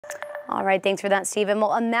All right, thanks for that, Stephen.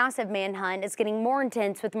 Well, a massive manhunt is getting more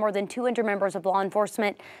intense with more than 200 members of law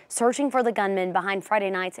enforcement searching for the gunman behind Friday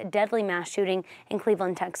night's deadly mass shooting in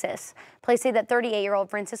Cleveland, Texas. Police say that 38-year-old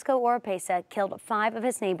Francisco Oropesa killed 5 of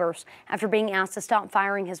his neighbors after being asked to stop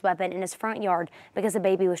firing his weapon in his front yard because the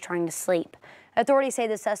baby was trying to sleep. Authorities say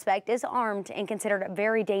the suspect is armed and considered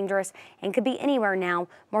very dangerous and could be anywhere now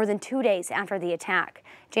more than 2 days after the attack.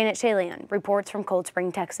 Janet Shalian reports from Cold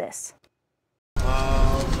Spring, Texas.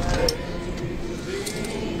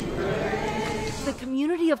 The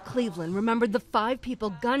community of Cleveland remembered the 5 people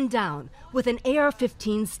gunned down with an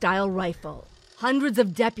AR-15 style rifle. Hundreds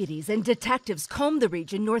of deputies and detectives combed the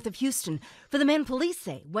region north of Houston for the man police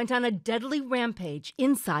say went on a deadly rampage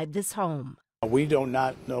inside this home. We do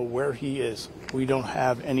not know where he is. We don't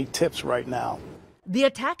have any tips right now. The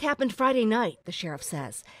attack happened Friday night, the sheriff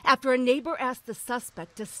says, after a neighbor asked the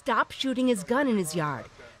suspect to stop shooting his gun in his yard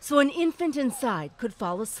so an infant inside could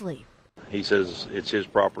fall asleep. He says it's his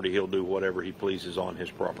property. He'll do whatever he pleases on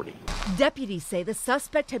his property. Deputies say the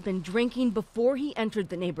suspect had been drinking before he entered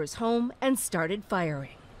the neighbor's home and started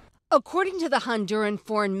firing. According to the Honduran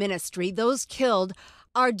Foreign Ministry, those killed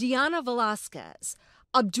are Diana Velasquez,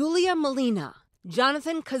 Obdulia Molina,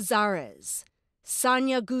 Jonathan Cazares,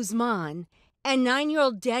 Sonia Guzman, and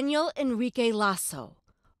 9-year-old Daniel Enrique Lasso.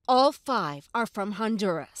 All 5 are from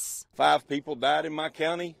Honduras. 5 people died in my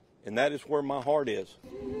county, and that is where my heart is.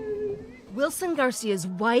 Wilson Garcia's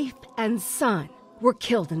wife and son were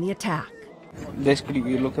killed in the attack.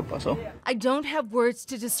 I don't have words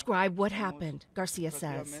to describe what happened, Garcia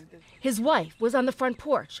says. His wife was on the front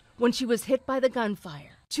porch when she was hit by the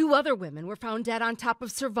gunfire. 2 other women were found dead on top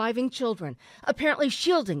of surviving children, apparently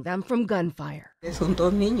shielding them from gunfire.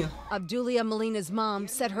 Obdulia Molina's mom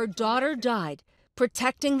said her daughter died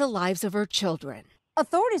protecting the lives of her children.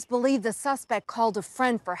 Authorities believe the suspect called a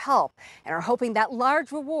friend for help and are hoping that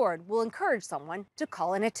large reward will encourage someone to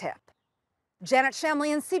call in a tip. Janet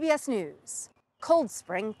Shamlian, CBS News, Cold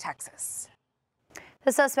Spring, Texas.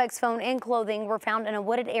 The suspect's phone and clothing were found in a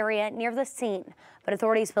wooded area near the scene, but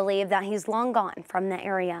authorities believe that he's long gone from the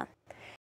area.